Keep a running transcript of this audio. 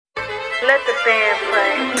Let the band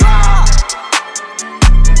play.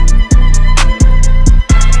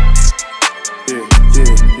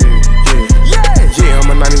 Yeah,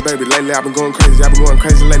 I'm a 90s baby. Lately, I've been going crazy.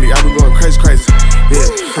 lately. I've been going crazy. Yeah,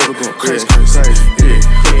 I've been going crazy.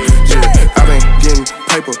 Yeah. I've been getting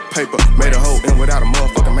paper. Made a hole in without a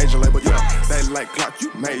motherfucking major label. Yeah, they like clock,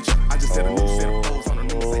 you major. I just said a new set of holes on the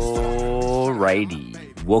new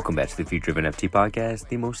Alrighty. Welcome back to the Future of NFT podcast,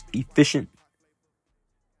 the most efficient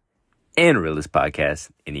and realist podcast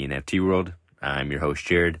in the NFT world. I'm your host,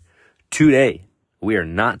 Jared. Today, we are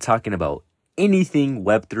not talking about anything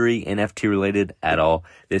Web3 NFT related at all.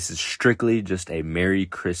 This is strictly just a Merry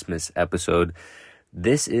Christmas episode.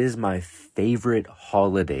 This is my favorite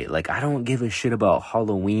holiday. Like, I don't give a shit about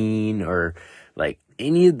Halloween or like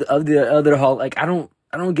any of the other like I don't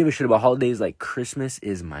give a shit about holidays. Like, Christmas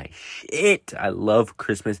is my shit. I love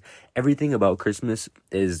Christmas. Everything about Christmas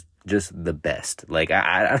is just the best. Like,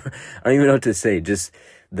 I don't even know what to say. Just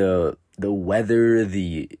the weather,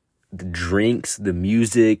 the drinks, the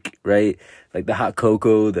music, right? Like the hot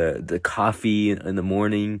cocoa, the coffee in the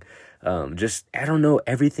morning. Just, I don't know.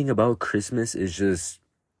 Everything about Christmas is just,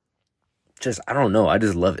 I don't know. I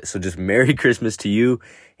just love it. So just Merry Christmas to you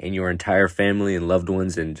and your entire family and loved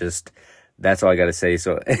ones. And just, that's all I got to say.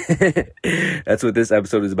 So that's what this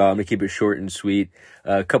episode is about. I'm going to keep it short and sweet.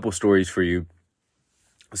 A couple stories for you.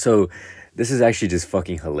 So this is actually just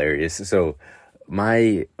fucking hilarious. So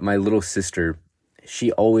my little sister,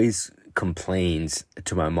 she always complains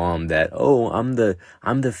to my mom that, oh, I'm the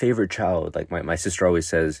favorite child. Like my sister always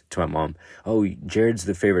says to my mom, oh, Jared's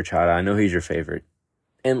the favorite child. I know he's your favorite.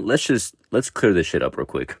 And let's clear this shit up real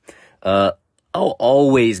quick. I'll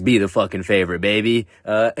always be the fucking favorite, baby.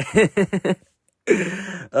 Like,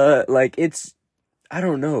 it's, I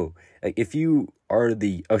don't know. Like, if you are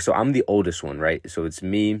so I'm the oldest one, right? So it's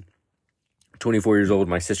me, 24 years old.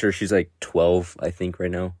 My sister, she's like 12, I think,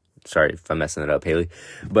 right now. Sorry if I'm messing it up, Haley.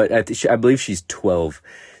 But I believe she's 12.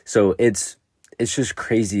 So it's just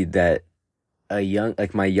crazy that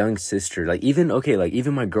my young sister, even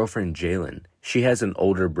my girlfriend Jalen, she has an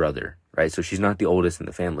older brother, right? So she's not the oldest in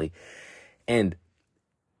the family. And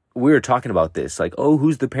we were talking about this, like, oh,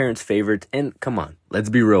 who's the parents' favorite? And come on, let's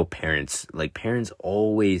be real, parents. Like, parents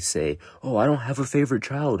always say, oh, I don't have a favorite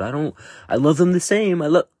child. I love them the same.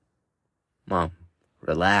 Mom,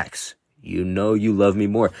 relax. You know you love me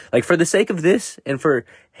more. Like, for the sake of this and for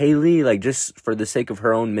Haley, like, just for the sake of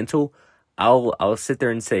her own mental, I'll sit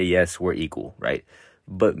there and say, yes, we're equal, right?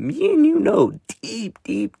 But me and you know, deep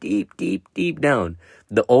down,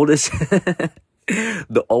 the oldest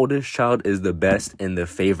the oldest child is the best and the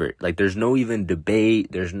favorite. Like, there's no even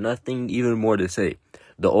debate. There's nothing even more to say.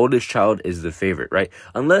 The oldest child is the favorite, right?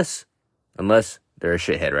 Unless they're a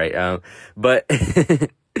shithead, right? But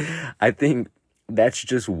I think that's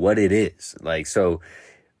just what it is. Like, so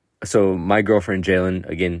my girlfriend Jalen,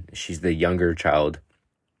 again, she's the younger child.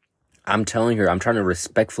 I'm trying to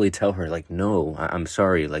respectfully tell her, like, no, I'm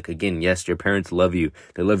sorry. Like, again, yes, your parents love you.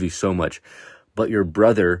 They love you so much. But your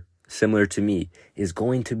brother, similar to me, is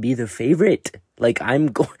going to be the favorite. Like,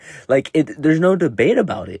 there's no debate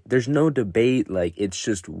about it. There's no debate. Like, it's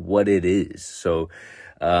just what it is. So,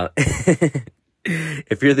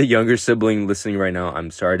 if you're the younger sibling listening right now,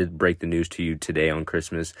 I'm sorry to break the news to you today on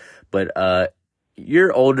Christmas, but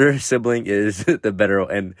your older sibling is the better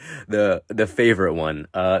and the favorite one.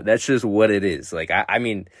 That's just what it is. Like, I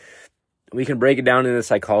mean, we can break it down into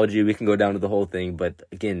psychology, we can go down to the whole thing, but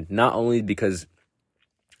again, not only because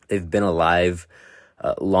they've been alive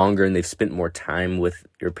longer and they've spent more time with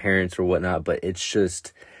your parents or whatnot, but it's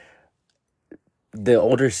just the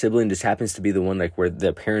older sibling just happens to be the one, like, where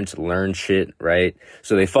the parents learn shit, right?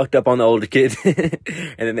 So they fucked up on the older kid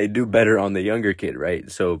and then they do better on the younger kid,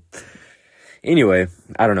 right? So anyway,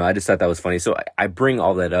 I don't know. I just thought that was funny. So I bring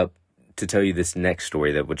all that up to tell you this next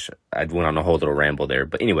story, which I went on a whole little ramble there.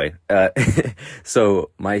 But anyway,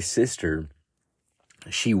 so my sister,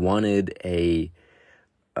 she wanted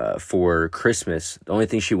for Christmas, the only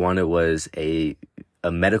thing she wanted was a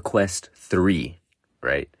MetaQuest 3,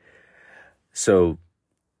 right? So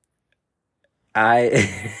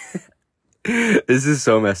this is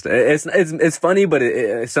so messed up. It's funny,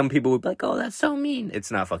 but some people would be like, oh, that's so mean.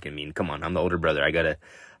 It's not fucking mean. Come on. I'm the older brother. I gotta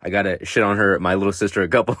shit on her, my little sister, a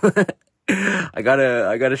couple. I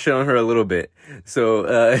gotta shit on her a little bit.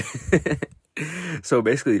 So, so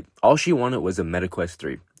basically all she wanted was a MetaQuest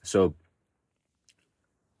 3. So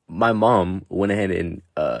my mom went ahead and,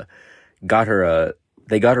 got her a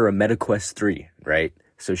MetaQuest 3, right?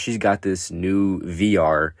 So she's got this new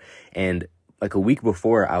VR, and like a week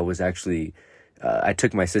before, I was actually I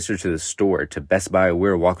took my sister to the store, to Best Buy. We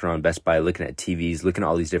were walking around Best Buy looking at TVs, looking at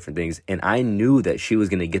all these different things. And I knew that she was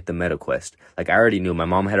going to get the MetaQuest. Like, I already knew. My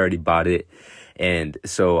mom had already bought it. And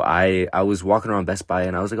so I was walking around Best Buy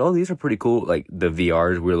and I was like, oh, these are pretty cool. Like the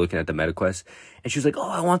VRs, we were looking at the MetaQuest. And she was like, oh,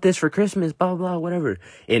 I want this for Christmas, blah, blah, blah, whatever.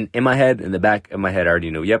 In my head, in the back of my head, I already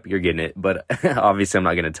knew, yep, you're getting it. But obviously I'm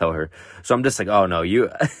not going to tell her. So I'm just like, oh no, you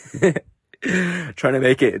trying to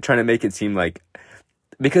make it seem like,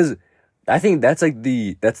 because I think that's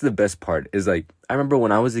the best part is like, I remember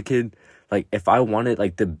when I was a kid, like if I wanted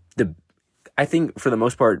like I think for the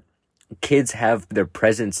most part, kids have their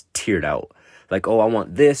presents tiered out. Like, oh, I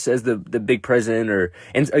want this as the big present,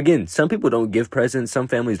 and again, some people don't give presents. Some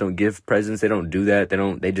families don't give presents. They don't do that.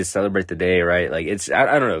 They just celebrate the day, right? Like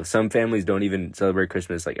I don't know. Some families don't even celebrate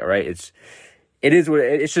Christmas. Like, all right, it's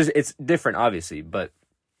different, obviously, but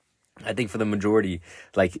I think for the majority,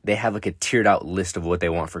 like they have like a tiered out list of what they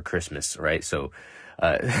want for Christmas, right? So,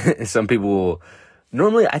 some people will,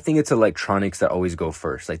 normally, I think it's electronics that always go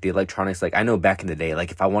first. Like the electronics, like I know back in the day, like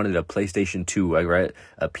if I wanted a PlayStation 2, like, right,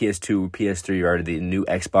 a PS2, PS3, or the new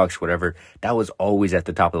Xbox, whatever, that was always at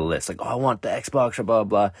the top of the list. Like, oh, I want the Xbox, or blah,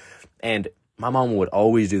 blah. And my mom would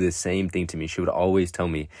always do the same thing to me. She would always tell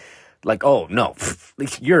me, like, oh, no,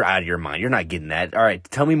 you're out of your mind. You're not getting that. All right,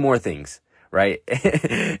 tell me more things. Right.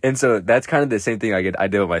 And so that's kind of the same thing I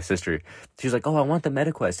did with my sister. She's like, oh, I want the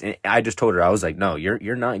MetaQuest. And I just told her, I was like, no,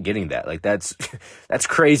 you're not getting that. Like, that's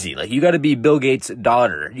crazy. Like, you got to be Bill Gates'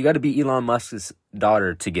 daughter. You got to be Elon Musk's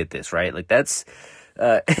daughter to get this, right? Like, that's,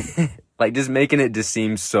 like, just making it just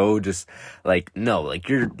seem so just like, no, like,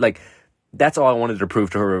 you're like, that's all I wanted to prove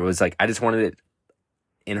to her was like, I just wanted it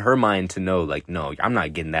in her mind to know, like, no, I'm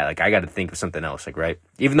not getting that. Like, I got to think of something else, like, right?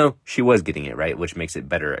 Even though she was getting it, right? Which makes it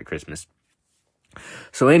better at Christmas.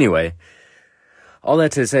 So anyway, all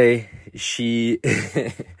that to say,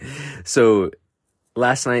 so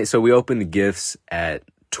last night, so we opened the gifts at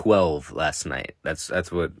 12 last night. That's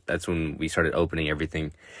when we started opening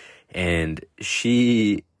everything. And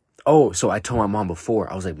so I told my mom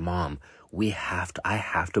before, I was like, Mom, I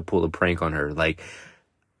have to pull a prank on her. Like,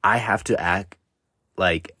 I have to act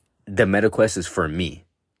like the MetaQuest is for me,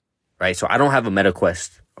 right? So I don't have a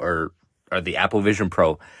MetaQuest or the Apple Vision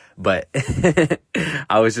Pro. But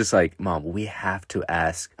I was just like, Mom, we have to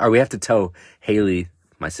tell Haley,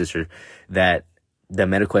 my sister, that the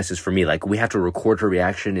MetaQuest is for me. Like, we have to record her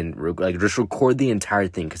reaction and just record the entire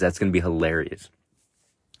thing because that's going to be hilarious.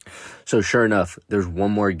 So sure enough, there's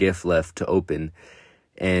one more gift left to open.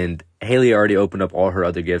 And Haley already opened up all her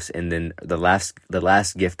other gifts. And then the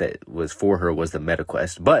last gift that was for her was the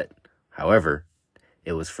MetaQuest. But, however,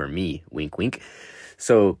 it was for me. Wink, wink.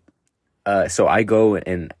 So I go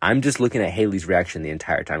and I'm just looking at Haley's reaction the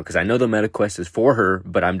entire time because I know the MetaQuest is for her,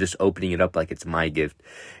 but I'm just opening it up like it's my gift.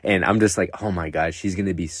 And I'm just like, oh my God, she's going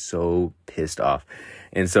to be so pissed off.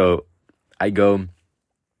 And so I go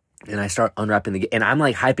and I start unwrapping the gift and I'm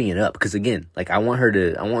like hyping it up because again, like I want her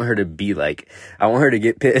to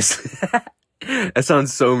get pissed. That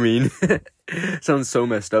sounds so mean. Sounds so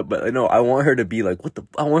messed up, but no, I want her to be like,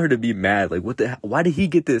 I want her to be mad. Like, why did he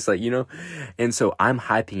get this? Like, you know? And so I'm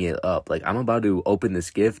hyping it up. Like, I'm about to open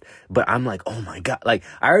this gift, but I'm like, oh my God. Like,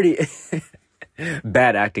 I already,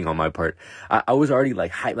 bad acting on my part. I was already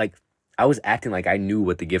like, hype, like, I was acting like I knew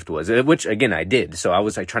what the gift was, which again, I did. So I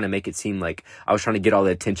was like trying to make it seem like I was trying to get all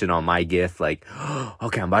the attention on my gift. Like, oh,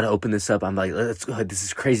 okay, I'm about to open this up. I'm like, let's go. This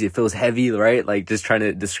is crazy. It feels heavy, right? Like just trying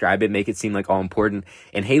to describe it, make it seem like all important.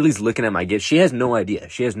 And Haley's looking at my gift. She has no idea.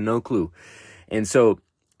 She has no clue. And so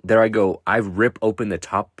there I go. I rip open the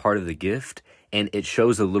top part of the gift and it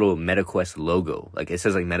shows a little MetaQuest logo. Like it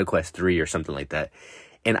says like MetaQuest 3 or something like that.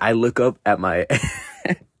 And I look up at my,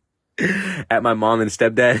 at my mom and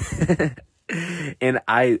stepdad and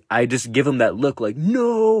I just give them that look like,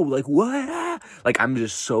 no, like what? Like I'm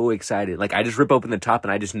just so excited. Like I just rip open the top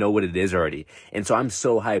and I just know what it is already. And so I'm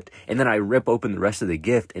so hyped. And then I rip open the rest of the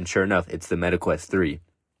gift and sure enough, it's the MetaQuest 3.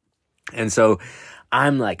 And so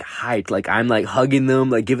I'm like hyped. Like I'm like hugging them,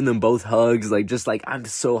 like giving them both hugs. Like just like I'm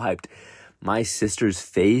so hyped. My sister's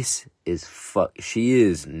face is she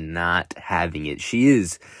is not having it. She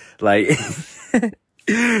is like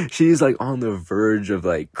she's like on the verge of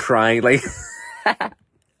like crying. Like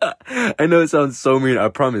I know it sounds so mean. I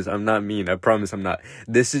promise I'm not mean. I promise I'm not.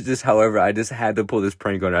 This is just, however, I just had to pull this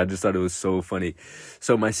prank on her. I just thought it was so funny.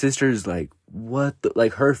 So my sister's like, what the,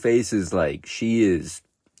 like her face is like, she is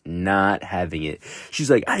not having it. She's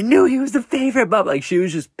like, I knew he was the favorite, but like she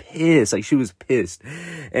was just pissed. Like she was pissed.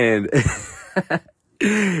 And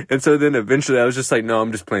and so then eventually I was just like, no,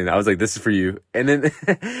 I'm just playing. I was like, this is for you. And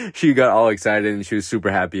then she got all excited and she was super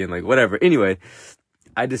happy and like whatever. Anyway,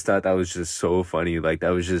 I just thought that was just so funny. Like, that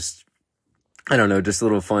was just, I don't know, just a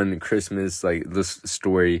little fun Christmas, like, this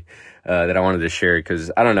story that I wanted to share,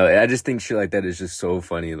 because, I don't know, I just think shit like that is just so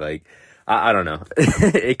funny. Like, I don't know.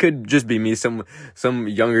 It could just be me. Some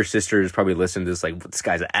younger sister is probably listening to this like, this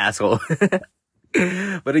guy's an asshole.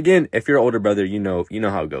 But again, if you're an older brother, you know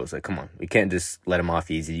how it goes. Like, come on, we can't just let him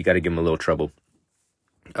off easy. You got to give him a little trouble.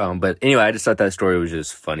 But anyway, I just thought that story was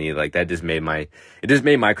just funny. Like, that just made my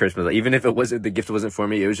Christmas. Like, even if the gift wasn't for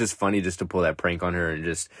me, it was just funny just to pull that prank on her and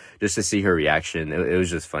just to see her reaction. It was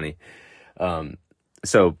just funny.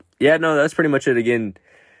 So yeah, no, that's pretty much it. Again,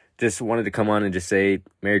 just wanted to come on and just say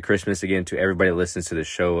Merry Christmas again to everybody that listens to the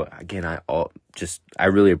show. Again, I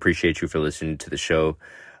really appreciate you for listening to the show.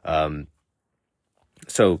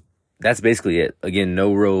 So that's basically it. Again,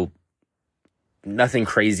 nothing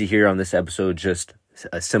crazy here on this episode. Just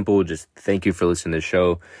a simple, just thank you for listening to the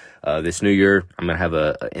show. This new year, I'm gonna have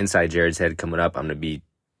a Inside Jared's Head coming up. I'm gonna be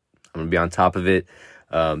on top of it.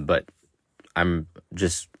 But I'm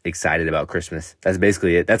just excited about Christmas. That's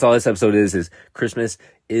basically it. That's all this episode is Christmas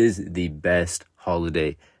is the best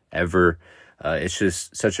holiday ever. It's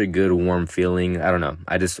just such a good, warm feeling. I don't know.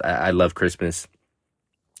 I love Christmas.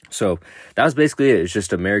 So that was basically it. It's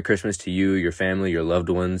just a Merry Christmas to you, your family, your loved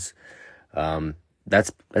ones.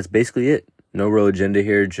 That's basically it. No real agenda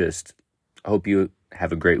here. Just hope you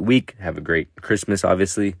have a great week. Have a great Christmas,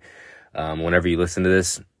 obviously, whenever you listen to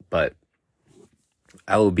this. But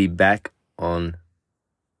I will be back on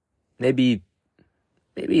maybe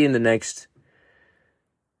in the next,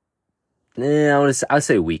 I'd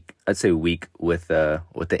say week. I'd say week with the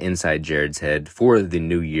Inside Jared's Head for the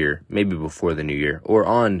new year, maybe before the new year or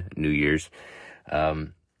on New Year's.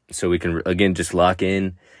 So we can again just lock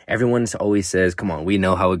in. Everyone always says, "Come on, we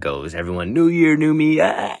know how it goes." Everyone, new year, new me.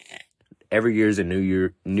 Every year's a new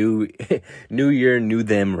year, new year, new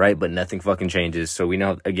them, right? But nothing fucking changes. So we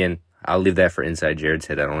know again. I'll leave that for Inside Jared's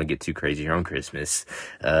Head. I don't want to get too crazy here on Christmas.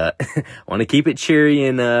 I want to keep it cheery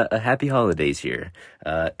and a happy holidays here.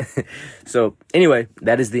 So anyway,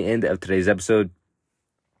 that is the end of today's episode.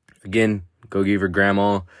 Again, go give your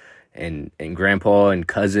grandma and grandpa and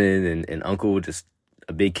cousin and uncle just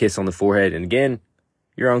a big kiss on the forehead. And again,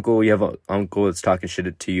 your uncle, you have an uncle that's talking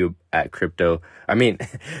shit to you at crypto. I mean,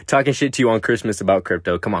 talking shit to you on Christmas about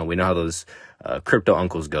crypto. Come on, we know how those crypto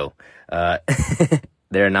uncles go.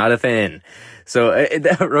 They're not a fan. So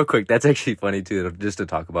real quick, that's actually funny too, just to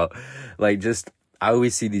talk about. Like, I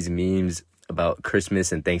always see these memes about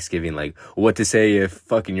Christmas and Thanksgiving, like what to say if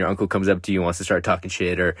fucking your uncle comes up to you and wants to start talking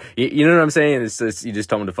shit, or you know what I'm saying? It's just, you just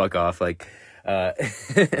tell him to fuck off. Like,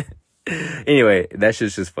 anyway, that's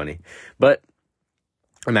just funny. But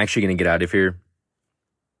I'm actually going to get out of here.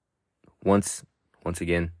 Once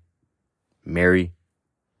again, Merry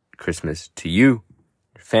Christmas to you,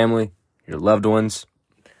 your family, your loved ones.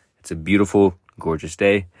 It's a beautiful, gorgeous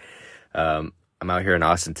day. I'm out here in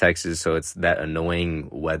Austin, Texas, so it's that annoying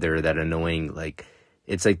weather, like,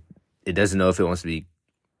 it's like, it doesn't know if it wants to be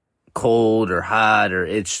cold or hot, or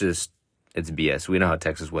it's BS. We know how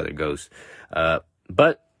Texas weather goes.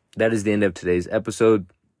 But that is the end of today's episode.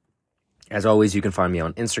 As always, you can find me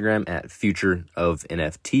on Instagram at Future of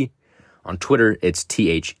NFT. On Twitter, it's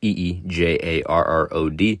TheeJarrod.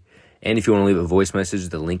 And if you want to leave a voice message,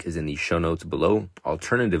 the link is in the show notes below.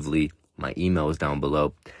 Alternatively, my email is down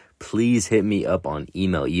below. Please hit me up on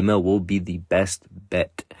email. Email will be the best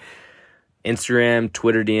bet. Instagram,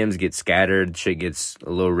 Twitter DMs get scattered. Shit gets a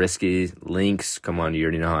little risky. Links, come on, you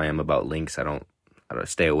already know how I am about links. I don't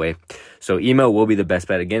stay away. So email will be the best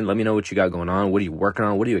bet. Again, let me know what you got going on. What are you working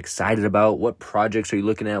on? What are you excited about? What projects are you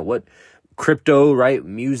looking at? What crypto, right?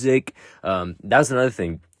 Music. That's another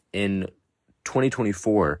thing. In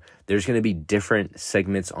 2024, there's going to be different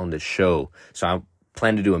segments on the show. So I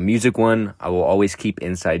plan to do a music one. I will always keep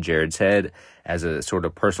Inside Jared's Head as a sort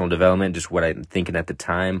of personal development, just what I'm thinking at the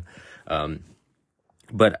time.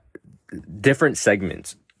 But different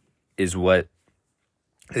segments is what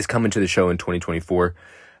is coming to the show in 2024.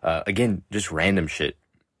 Again, just random shit.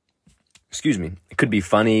 Excuse me. It could be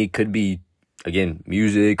funny. Could be, again,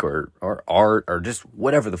 music or art or just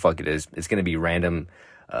whatever the fuck it is. It's going to be random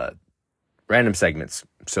segments.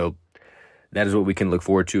 So that is what we can look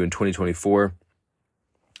forward to in 2024.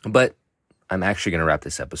 But I'm actually going to wrap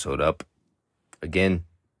this episode up. Again,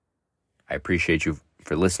 I appreciate you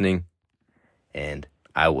for listening, and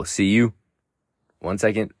I will see you, one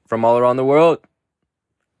second, from all around the world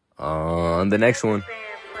on the next one.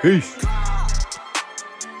 Peace.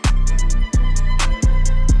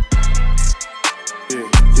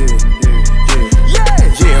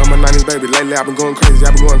 I'm a 90s baby. Lately I've been going crazy.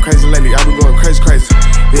 I've been going crazy lately. I've been going crazy.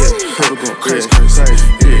 Yeah, I've been going crazy.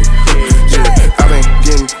 Yeah. I've been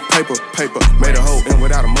getting paper, made a hoe and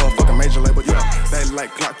without a motherfucking major label, yeah. They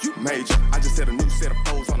like clock, you major. I just said a new set of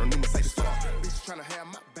foes on a new Mercedes. Bitch tryna have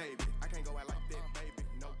my back.